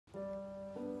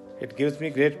It gives me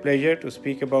great pleasure to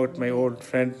speak about my old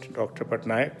friend Dr.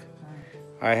 Patnaik.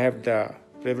 I have the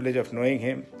privilege of knowing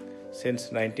him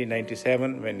since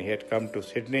 1997 when he had come to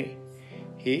Sydney.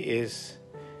 He is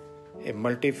a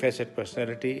multifaceted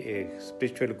personality, a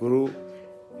spiritual guru,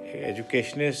 an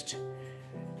educationist,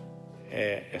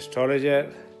 an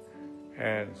astrologer,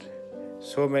 and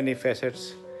so many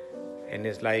facets in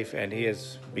his life, and he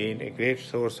has been a great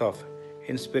source of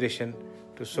inspiration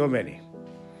to so many.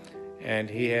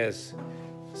 And he has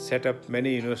set up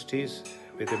many universities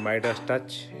with a Midas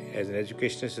touch. As an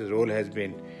educationist, his role has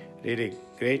been really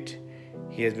great.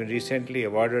 He has been recently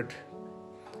awarded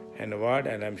an award,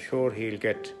 and I'm sure he'll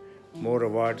get more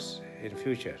awards in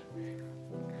future.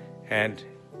 And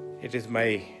it is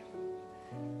my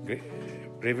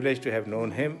privilege to have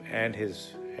known him and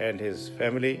his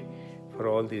family for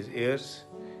all these years,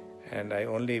 and I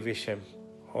only wish him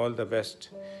all the best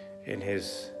in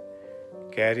his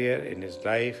career, in his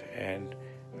life, and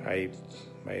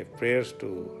my prayers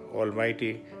to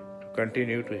Almighty to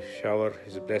continue to shower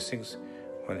His blessings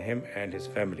on him and his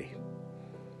family.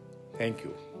 Thank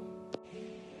you.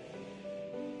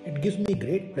 It gives me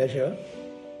great pleasure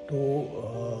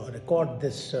to record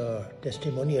this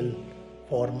testimonial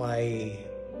for my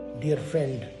dear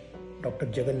friend Dr.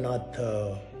 Jagannath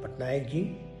Patnaik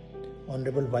ji,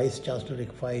 Honorable Vice Chancellor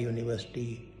ICFAI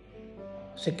University,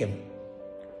 Sikkim.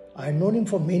 I had known him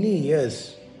for many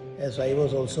years, as I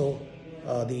was also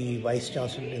the Vice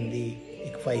Chancellor in the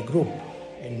ICFAI group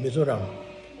in Mizoram.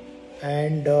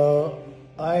 And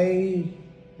I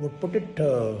would put it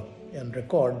on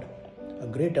record a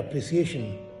great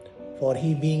appreciation for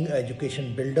he being an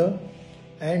education builder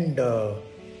and a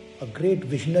great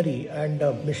visionary and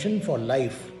a mission for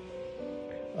life.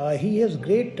 He has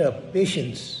great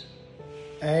patience,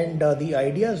 and the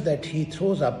ideas that he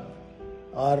throws up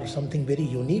are something very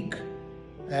unique,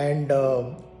 and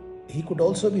he could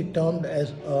also be termed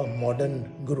as a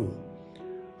modern guru.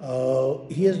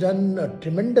 He has done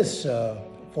tremendous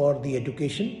for the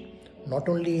education, not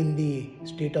only in the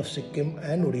state of Sikkim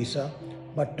and Orissa,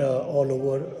 but all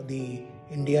over the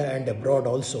India and abroad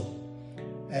also.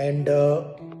 And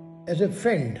as a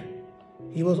friend,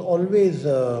 he was always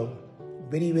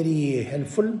very, very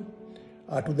helpful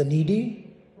to the needy,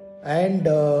 and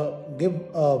give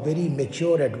very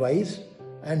mature advice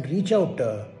and reach out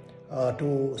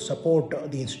to support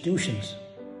the institutions,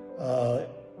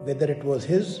 whether it was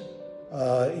his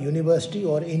university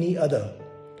or any other.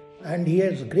 And he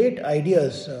has great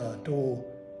ideas to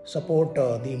support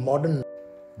the modern.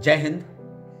 Jai Hind.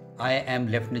 I am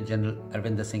Lieutenant General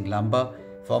Arvinder Singh Lamba,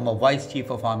 former Vice Chief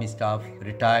of Army Staff,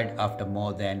 retired after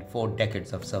more than 4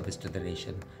 decades of service to the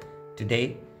nation.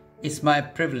 Today, it's my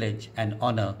privilege and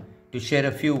honor to share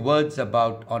a few words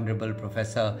about Honorable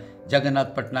Professor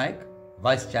Jagannath Patnaik,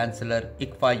 Vice Chancellor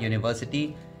ICFAI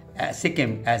University,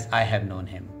 Sikkim, as I have known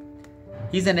him.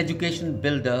 He's an education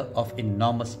builder of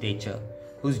enormous stature,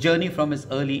 whose journey from his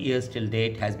early years till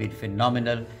date has been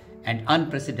phenomenal and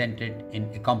unprecedented in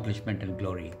accomplishment and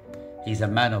glory. He's a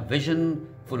man of vision,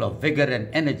 full of vigor and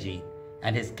energy,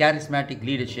 and his charismatic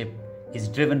leadership is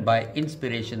driven by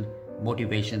inspiration,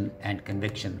 motivation, and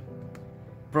conviction.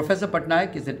 Professor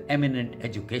Patnaik is an eminent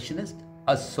educationist,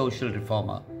 a social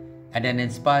reformer, and an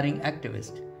inspiring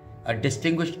activist, a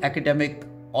distinguished academic,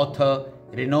 author,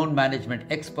 renowned management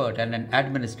expert, and an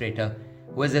administrator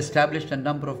who has established a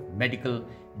number of medical,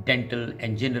 dental,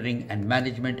 engineering, and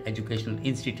management educational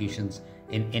institutions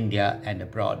in India and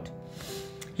abroad.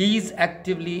 He is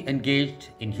actively engaged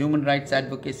in human rights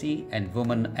advocacy and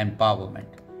women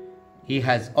empowerment. He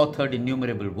has authored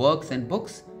innumerable works and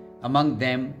books. Among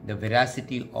them, The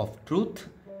Veracity of Truth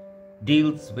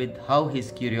deals with how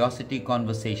his curiosity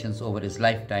conversations over his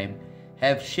lifetime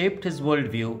have shaped his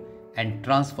worldview and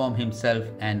transformed himself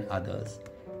and others.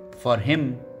 For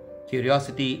him,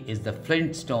 curiosity is the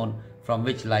flintstone from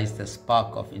which lies the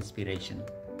spark of inspiration.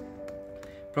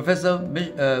 Professor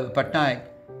Patnaik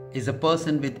is a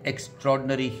person with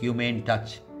extraordinary humane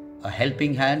touch, a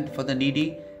helping hand for the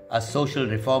needy, a social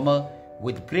reformer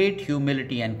with great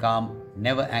humility and calm,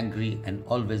 never angry, and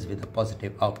always with a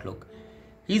positive outlook.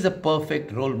 He is a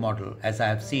perfect role model as I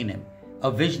have seen him, a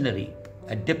visionary,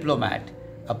 a diplomat,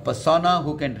 a persona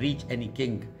who can reach any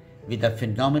king with a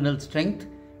phenomenal strength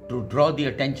to draw the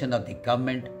attention of the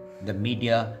government, the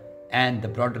media, and the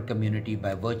broader community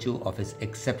by virtue of his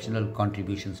exceptional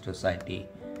contributions to society.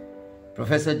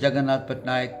 Professor Jagannath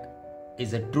Patnaik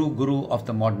is a true guru of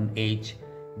the modern age,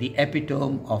 the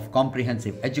epitome of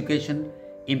comprehensive education,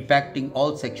 impacting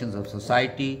all sections of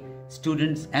society,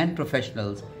 students and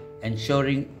professionals,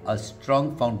 ensuring a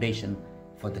strong foundation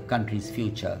for the country's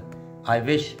future. I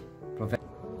wish Professor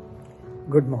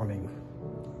Good morning.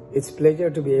 It's a pleasure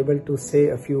to be able to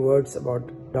say a few words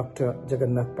about Dr.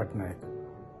 Jagannath Patnaik.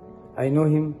 I know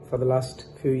him for the last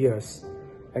few years,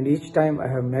 and each time I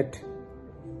have met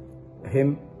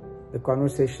him, the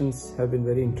conversations have been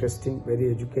very interesting,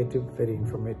 very educative, very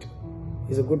informative.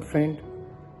 He's a good friend.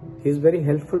 He's a very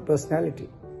helpful personality.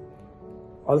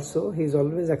 Also, he's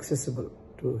always accessible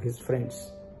to his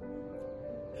friends.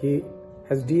 He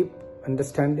has deep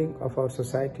understanding of our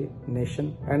society,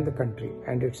 nation, and the country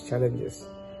and its challenges.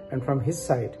 And from his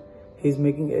side, he is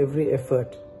making every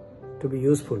effort to be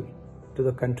useful to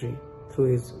the country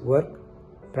through his work,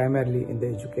 primarily in the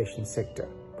education sector,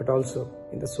 but also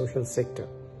in the social sector.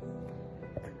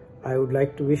 I would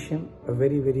like to wish him a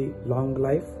very, very long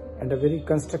life and a very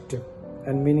constructive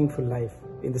and meaningful life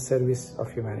in the service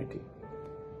of humanity.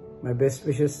 My best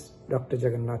wishes, Dr.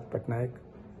 Jagannath Patnaik.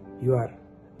 You are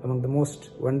among the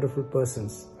most wonderful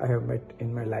persons I have met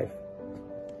in my life.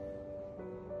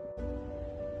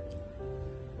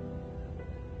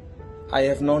 I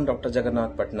have known Dr.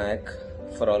 Jagannath Patnaik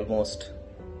for almost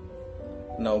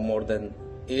now more than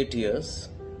 8 years,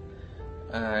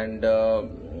 and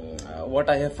what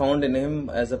I have found in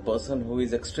him as a person who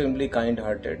is extremely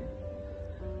kind-hearted,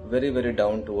 very, very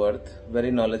down to earth, very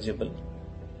knowledgeable,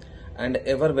 and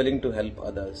ever willing to help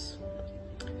others.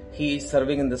 He is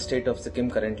serving in the state of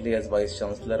Sikkim currently as Vice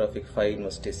Chancellor of ICFA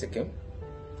University, Sikkim.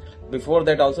 Before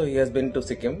that also he has been to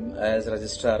Sikkim as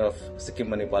Registrar of Sikkim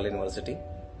Manipal University.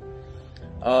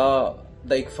 The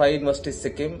ICFA University,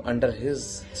 Sikkim, under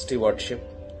his stewardship,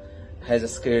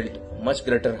 has scaled much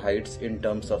greater heights in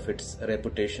terms of its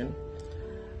reputation,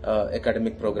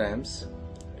 academic programs,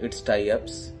 its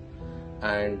tie-ups,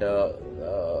 and the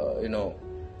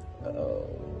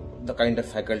kind of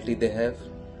faculty they have,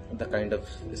 the kind of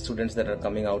students that are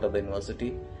coming out of the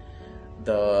university,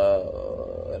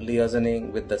 the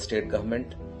liaisoning with the state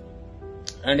government.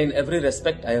 And in every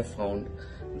respect, I have found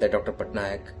that Dr.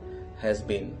 Patnaik has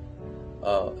been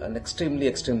an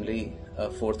extremely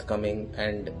forthcoming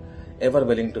and ever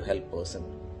willing to help person.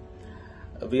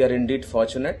 We are indeed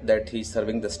fortunate that he is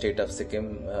serving the state of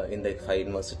Sikkim in the ICFA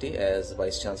University as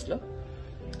Vice Chancellor.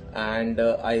 And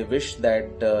I wish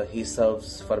that he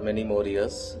serves for many more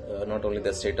years, not only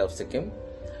the state of Sikkim,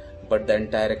 but the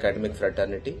entire academic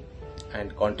fraternity,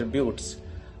 and contributes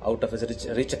out of his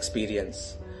rich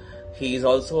experience. He is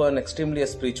also an extremely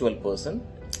spiritual person,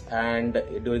 and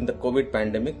during the COVID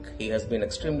pandemic, he has been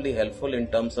extremely helpful in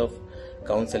terms of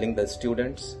counseling the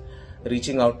students,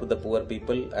 reaching out to the poor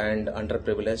people and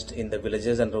underprivileged in the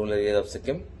villages and rural areas of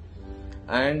Sikkim.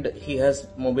 And he has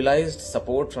mobilized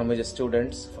support from his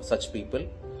students for such people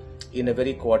in a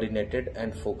very coordinated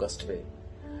and focused way.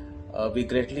 We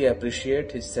greatly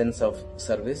appreciate his sense of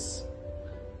service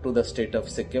to the state of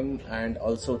Sikkim and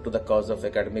also to the cause of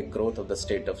academic growth of the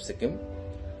state of Sikkim.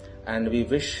 And we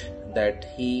wish that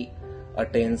he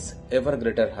attains ever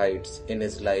greater heights in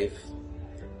his life,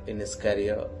 in his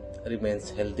career, remains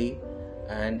healthy,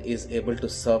 and is able to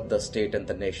serve the state and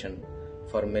the nation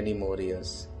for many more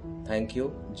years. Thank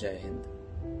you. Jai Hind.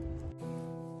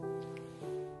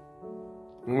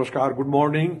 Namaskar, good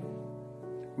morning,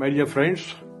 my dear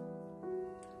friends.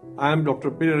 I am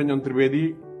Dr. P. Ranjan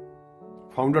Trivedi,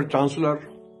 Founder Chancellor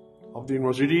of the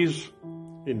universities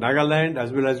in Nagaland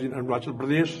as well as in Arunachal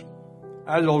Pradesh,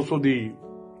 as also the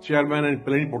Chairman and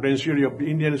Plenipotentiary of the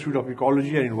Indian Institute of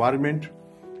Ecology and Environment,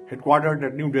 headquartered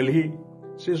at New Delhi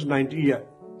since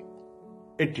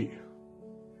 1980.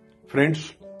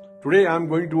 Friends, today I am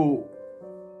going to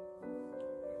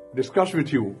discuss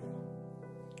with you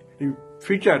the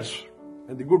features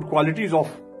and the good qualities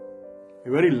of a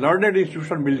very learned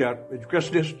institution builder,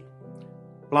 educationist,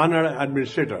 planner,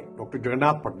 administrator, Dr.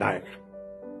 Jagannath Patnaik.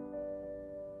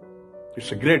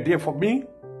 It's a great day for me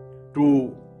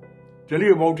to tell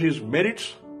you about his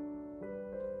merits.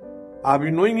 I've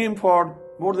been knowing him for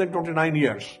more than 29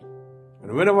 years,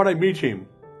 and whenever I meet him,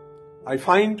 I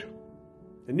find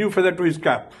a new feather to his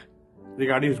cap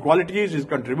regarding his qualities, his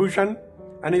contribution,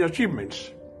 and his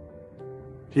achievements.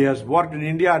 He has worked in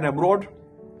India and abroad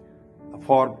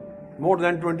for more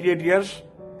than 28 years,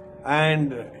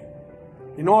 and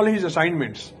in all his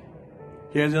assignments,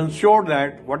 he has ensured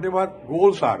that whatever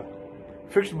goals are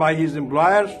fixed by his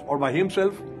employers or by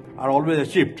himself are always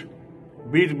achieved,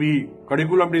 be it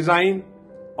curriculum design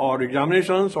or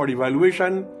examinations or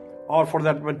evaluation, or for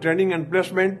that training and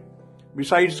placement,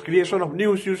 besides creation of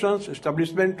new institutions,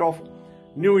 establishment of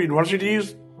new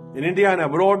universities in India and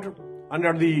abroad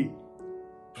under the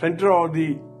center or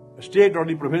the state or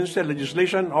the provincial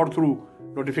legislation or through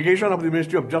notification of the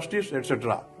Ministry of Justice,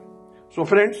 etc. So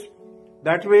friends,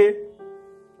 that way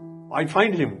I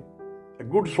find him a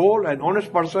good soul, an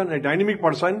honest person, a dynamic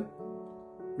person,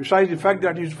 besides the fact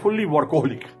that he's fully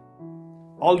workaholic.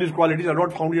 All these qualities are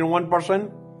not found in one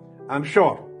person. I'm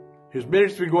sure his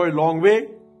merits will go a long way,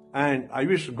 and I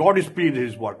wish God speed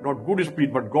his work. Not good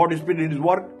speed, but God speed in his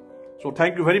work. So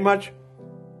thank you very much.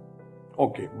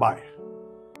 Okay, bye.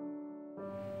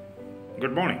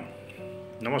 Good morning.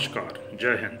 Namaskar.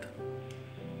 Jai Hind.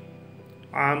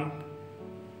 I'm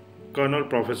Colonel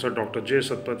Professor Dr. J.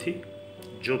 Satpathy,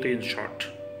 Jyoti in short.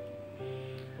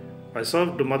 I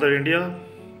served Mother India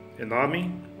in the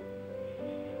Army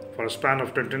for a span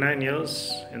of 29 years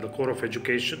in the Corps of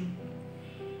Education,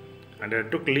 and I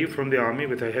took leave from the Army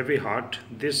with a heavy heart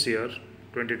this year,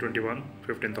 2021,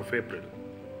 15th of April.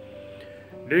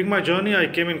 During my journey, I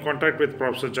came in contact with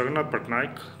Professor Jagannath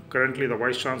Patnaik, currently the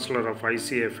Vice Chancellor of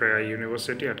ICFAI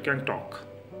University at Gangtok.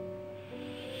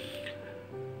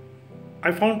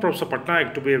 I found Professor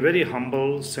Patnaik to be a very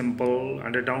humble, simple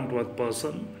and a down-to-earth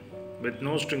person with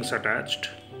no strings attached.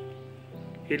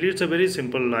 He leads a very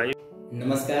simple life.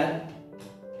 Namaskar.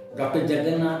 Dr.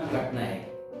 Jagannath Patnaik,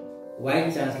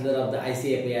 Vice Chancellor of the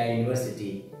ICFAI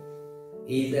University,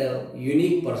 is a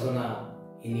unique persona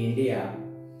in India.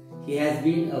 He has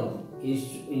been an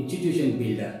institution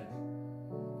builder,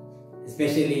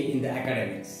 especially in the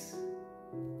academics.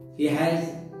 He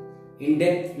has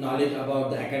in-depth knowledge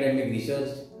about the academic research,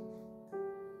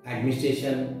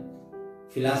 administration,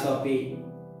 philosophy,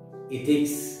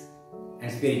 ethics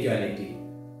and spirituality.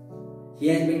 He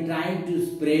has been trying to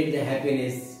spread the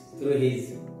happiness through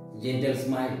his gentle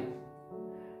smile.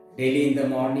 Daily in the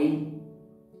morning,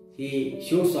 he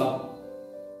shoots up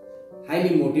highly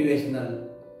motivational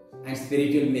and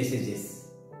spiritual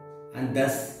messages, and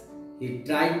thus he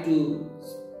tried to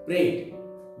spread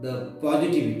the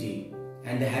positivity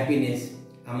and the happiness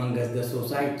among us, the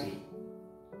society.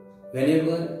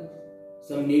 Whenever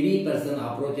some needy person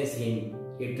approaches him,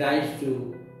 he tries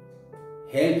to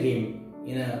help him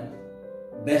in a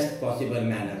best possible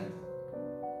manner.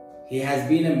 He has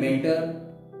been a mentor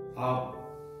of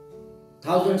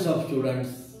thousands of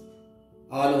students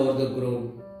all over the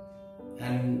globe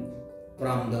and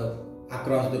from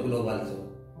across the globe also.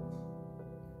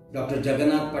 Dr.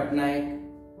 Jagannath Patnaik,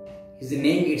 his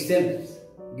name itself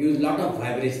gives a lot of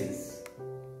vibrations.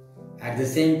 At the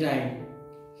same time,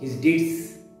 his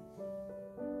deeds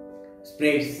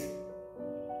spreads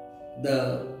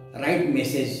the right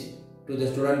message to the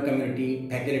student community,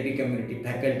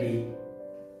 faculty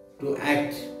to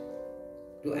act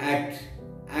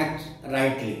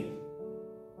rightly.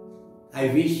 I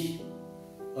wish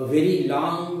a very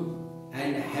long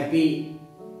and happy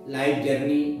life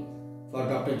journey for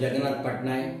Dr. Jagannath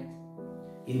Patnaik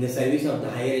in the service of the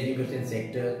higher education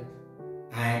sector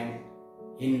and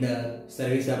in the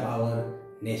service of our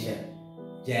nation.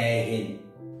 Jai Hind.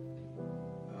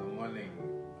 Morning.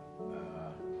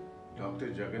 Dr.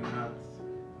 Jagannath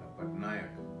Patnaik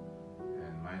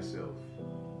and myself,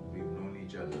 we've known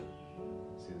each other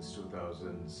since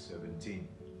 2017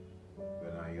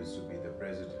 when I used to be the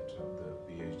president of the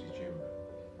PhD chamber.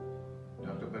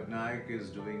 Dr. Patnaik is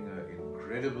doing an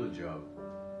incredible job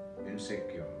in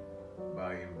Sikkim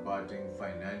by imparting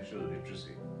financial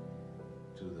literacy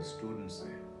to the students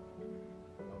there.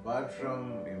 Apart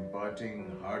from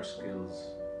imparting hard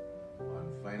skills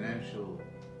on financial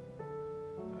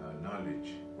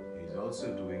knowledge, he's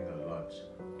also doing a lot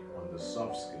on the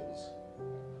soft skills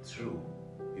through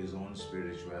his own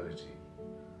spirituality.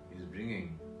 He's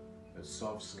bringing the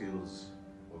soft skills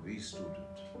of each student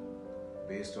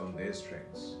based on their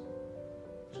strengths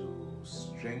to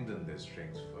strengthen their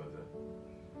strengths further,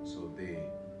 so they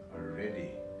are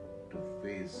ready to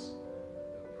face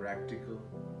the practical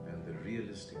and the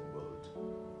realistic world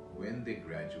when they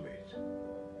graduate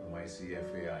from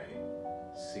ICFAI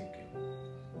Sikkim.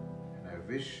 And I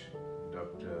wish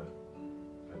Dr.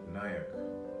 Patnaik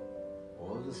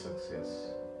all the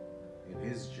success in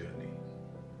his journey,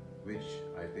 which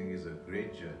I think is a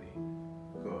great journey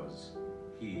because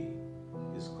he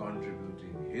is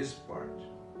contributing his part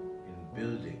in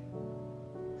building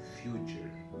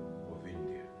future of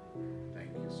India.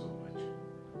 Thank you so much.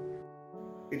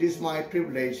 It is my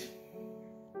privilege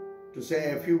to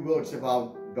say a few words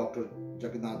about Dr.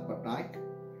 Jagannath Patnaik,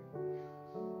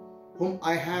 whom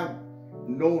I have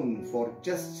known for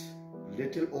just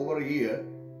little over a year,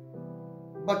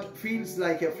 but feels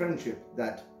like a friendship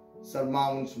that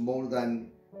surmounts more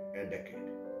than a decade.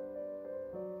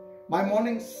 My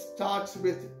morning starts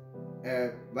with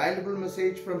a valuable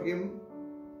message from him,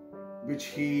 which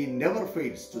he never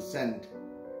fails to send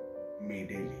me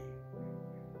daily.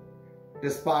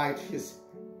 Despite his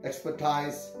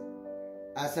expertise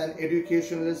as an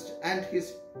educationalist and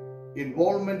his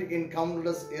involvement in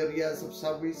countless areas of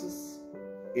services,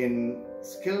 in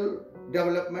skill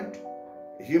development,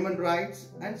 human rights,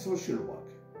 and social work.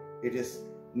 It is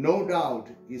no doubt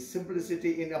his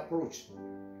simplicity in approach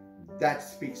that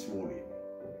speaks volume.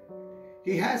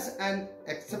 He has an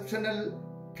exceptional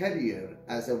career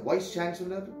as a Vice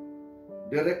Chancellor,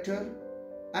 Director,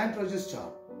 and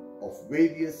Registrar of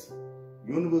various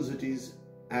universities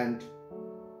and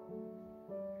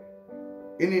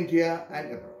in India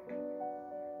and abroad.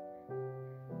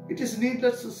 It is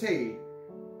needless to say,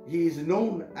 he is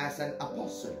known as an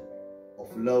apostle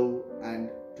of love and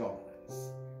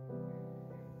tolerance.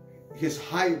 His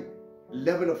high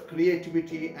level of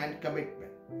creativity and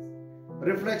commitment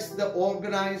reflects the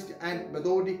organized and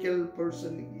methodical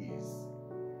person he is.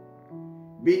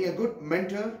 Being a good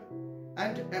mentor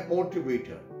and a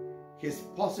motivator, his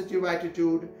positive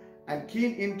attitude and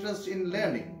keen interest in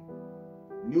learning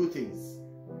new things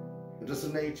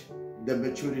resonate the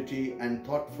maturity and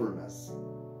thoughtfulness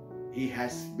he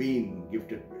has been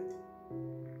gifted with.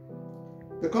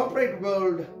 The corporate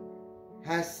world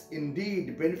has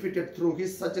indeed benefited through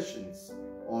his suggestions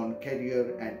on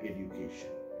career and education.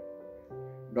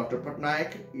 Dr.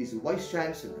 Patnaik is Vice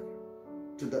Chancellor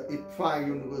to the ITFA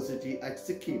University at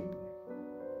Sikkim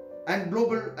and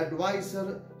Global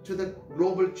Advisor to the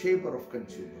Global Chamber of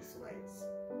Consumers' Rights.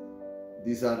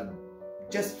 These are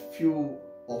just few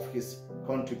of his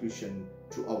contribution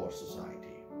to our society.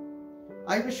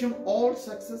 I wish him all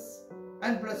success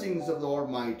and blessings of the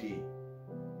Almighty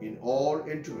in all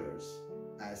endeavors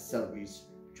as service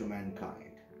to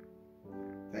mankind.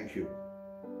 Thank you.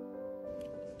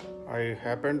 I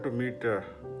happened to meet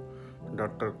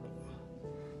Dr.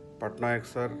 Patnaik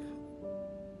sir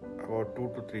about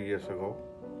 2 to 3 years ago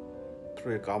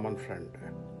through a common friend.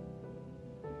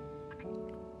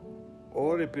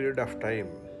 Over a period of time,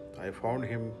 I found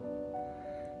him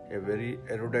a very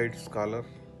erudite scholar,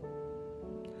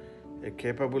 a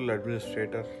capable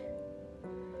administrator,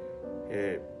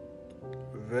 a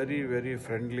very, very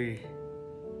friendly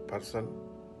person,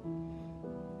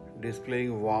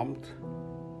 displaying warmth,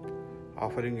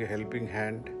 offering a helping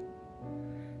hand,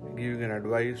 giving an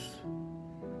advice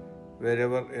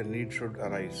wherever a need should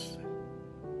arise.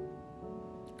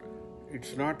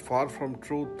 It's not far from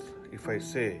truth if I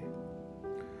say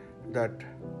that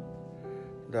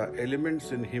the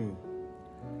elements in him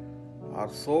are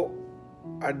so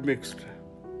admixed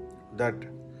that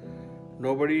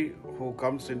nobody who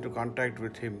comes into contact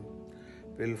with him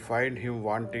will find him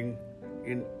wanting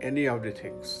in any of the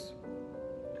things.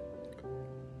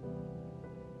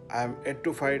 I am yet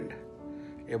to find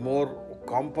a more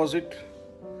composite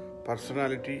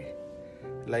personality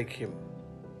like him,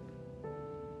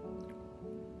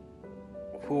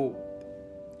 who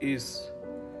is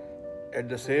at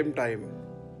the same time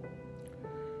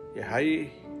a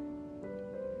highly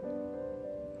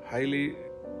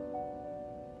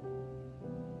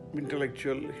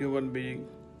intellectual human being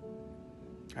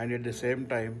and at the same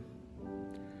time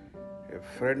a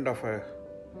friend of a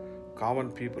common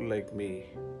people like me.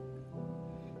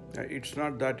 It's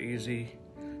not that easy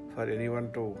for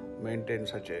anyone to maintain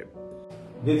such a...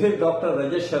 This is Dr.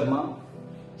 Rajesh Sharma,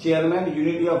 Chairman,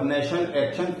 Unity of Nation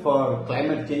Action for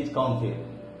Climate Change Council.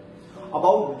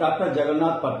 About Dr.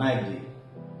 Jagannath Patnaik ji.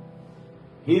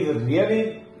 He is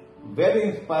really very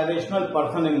inspirational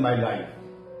person in my life.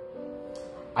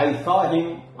 I saw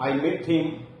him, I met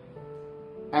him,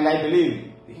 and I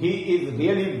believe he is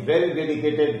really very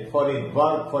dedicated for his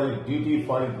work, for his duty,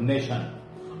 for his nation.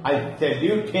 I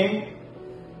salute him,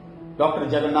 Dr.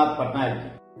 Jagannath Patnaik ji.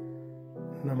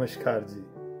 Namaskar ji.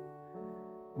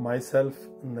 Myself,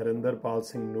 Narinder Pal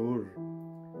Singh Noor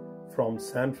from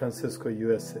San Francisco,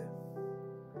 USA.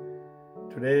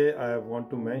 Today I want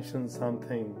to mention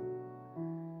something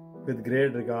with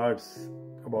great regards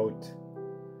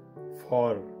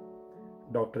for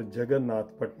Dr.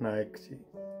 Jagannath Patnaik ji.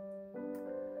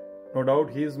 No doubt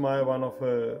he is my one of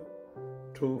a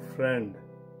true friend,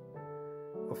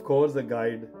 of course a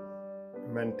guide,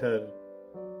 mentor,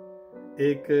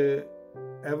 एक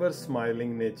ever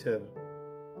smiling nature,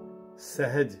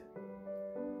 सहज,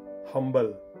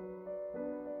 humble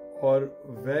और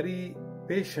very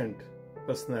patient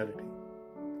personality.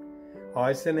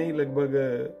 आज से नहीं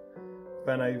लगभग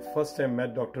when I first time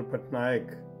met Dr.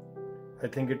 Patnaik, I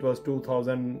think it was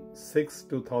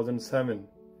 2006-2007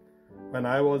 when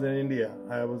I was in India.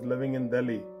 I was living in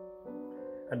Delhi.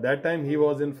 At that time he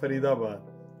was in Faridabad.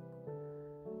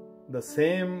 The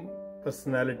same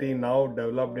personality now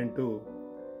developed into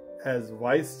as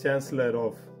Vice Chancellor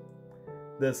of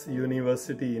this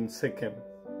university in Sikkim.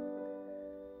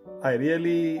 I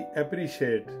really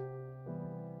appreciate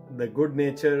the good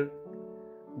nature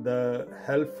the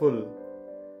helpful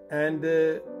and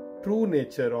true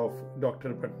nature of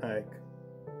Dr. Patnaik.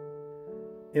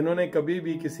 इन्होंने कभी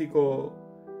भी किसी को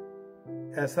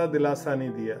ऐसा दिलासा नहीं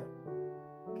दिया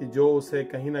कि जो उसे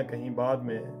कहीं ना कहीं बाद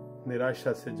में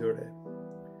निराशा से जोड़े।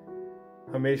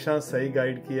 हमेशा सही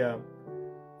गाइड किया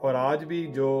और आज भी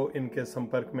जो इनके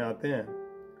संपर्क में आते हैं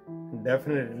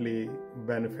डेफिनेटली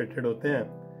बेनिफिटेड होते हैं।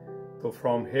 तो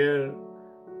from here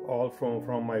all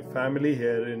from my family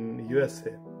here in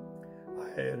USA,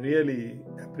 I really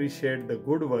appreciate the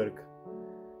good work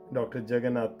Dr.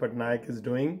 Jagannath Patnaik is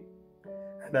doing,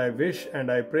 and I wish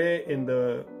and I pray in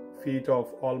the feet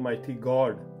of Almighty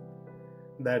God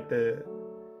that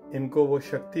इनको वो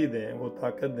शक्ति दें, वो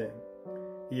ताकत दें,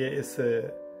 ये इस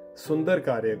सुंदर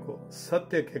कार्य को,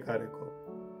 सत्य के कार्य को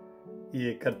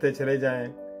ये करते चले जाएं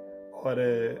और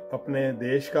अपने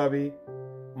देश का भी,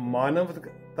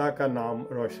 मानवता का नाम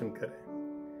रोशन करें।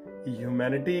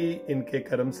 ह्यूमैनिटी इनके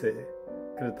कर्म से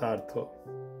कृतार्थ हो।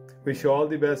 Wish all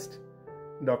the best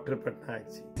doctor Patnaik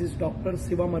ji. This is doctor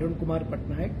Shivam Arun Kumar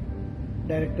Patnaik,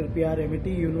 director PR MET,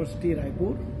 university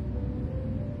Raipur.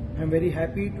 I am very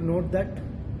happy to note that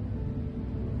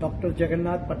Dr.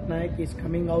 Jagannath Patnaik is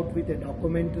coming out with a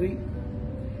documentary,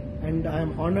 and I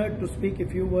am honored to speak a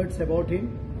few words about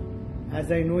him,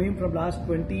 as I know him from last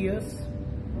 20 years,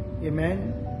 a man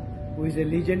who is a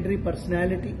legendary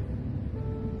personality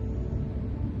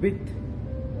with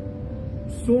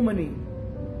so many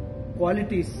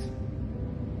qualities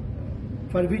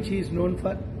for which he is known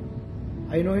for.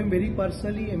 I know him very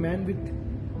personally, a man with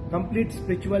complete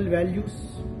spiritual values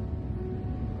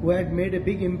who had made a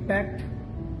big impact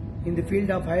in the field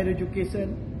of higher education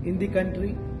in the country.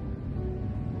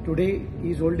 Today he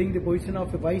is holding the position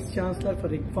of a Vice Chancellor for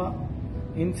ICFA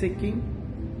in Sikkim,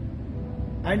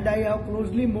 and I have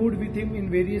closely moved with him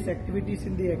in various activities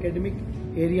in the academic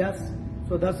areas.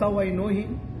 So that's how I know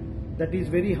him, that he is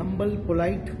very humble,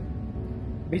 polite,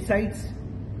 besides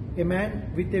a man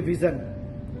with a vision.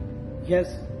 He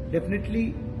has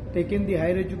definitely taken the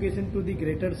higher education to the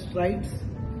greater strides,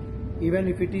 even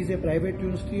if it is a private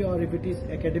university or if it is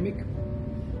academic.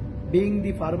 Being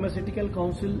the Pharmaceutical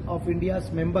Council of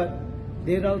India's member,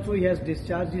 there also he has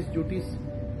discharged his duties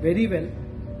very well,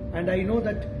 and I know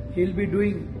that he will be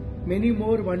doing many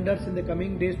more wonders in the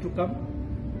coming days to come.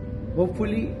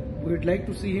 Hopefully, we would like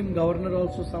to see him governor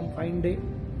also some fine day,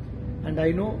 and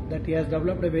I know that he has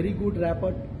developed a very good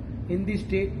rapport in the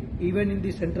state, even in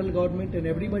the central government, and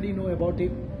everybody know about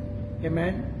him. A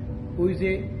man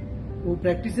who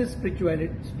practices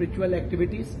spiritual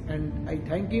activities, and I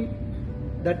thank him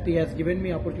that he has given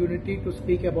me opportunity to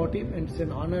speak about him, and it's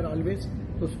an honor always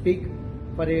to speak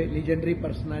for a legendary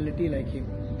personality like him.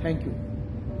 Thank you.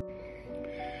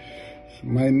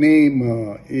 My name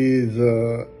is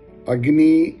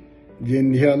Agni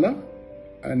Jindhyala,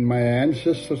 and my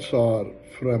ancestors are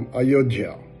from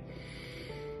Ayodhya.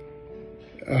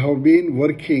 I have been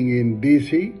working in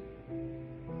DC,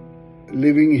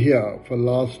 living here for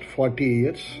last 40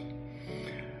 years.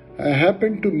 I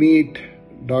happened to meet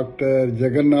Dr.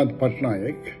 Jagannath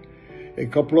Patnaik a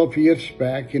couple of years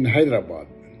back in Hyderabad.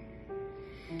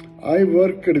 I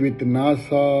worked with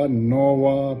NASA,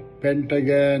 NOVA,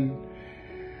 Pentagon,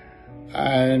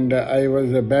 and I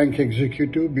was a bank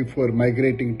executive before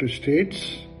migrating to States.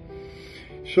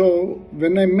 So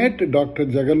when I met Dr.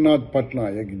 Jagannath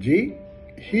Patnaik ji,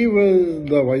 he was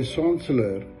the Vice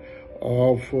Chancellor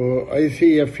of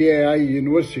ICFAI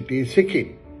University,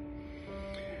 Sikkim.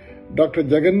 Dr.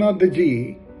 Jagannath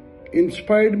ji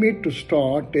inspired me to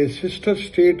start a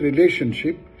sister-state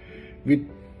relationship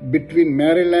between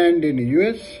Maryland in the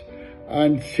US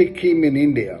and Sikkim in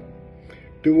India.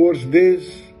 Towards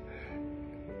this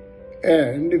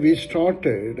end, we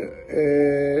started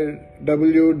a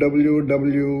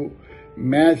www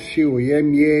massive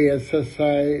MASSIWE.org.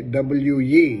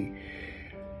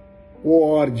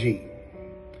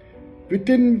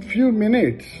 Within few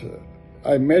minutes,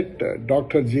 I met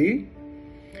Dr. G.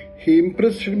 He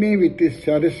impressed me with his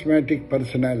charismatic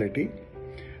personality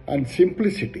and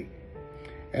simplicity.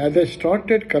 As I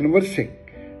started conversing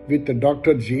with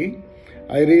Dr. G,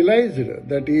 I realized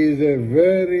that he is a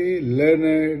very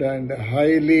learned and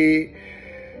highly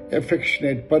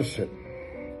affectionate person.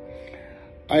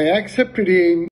 I accepted him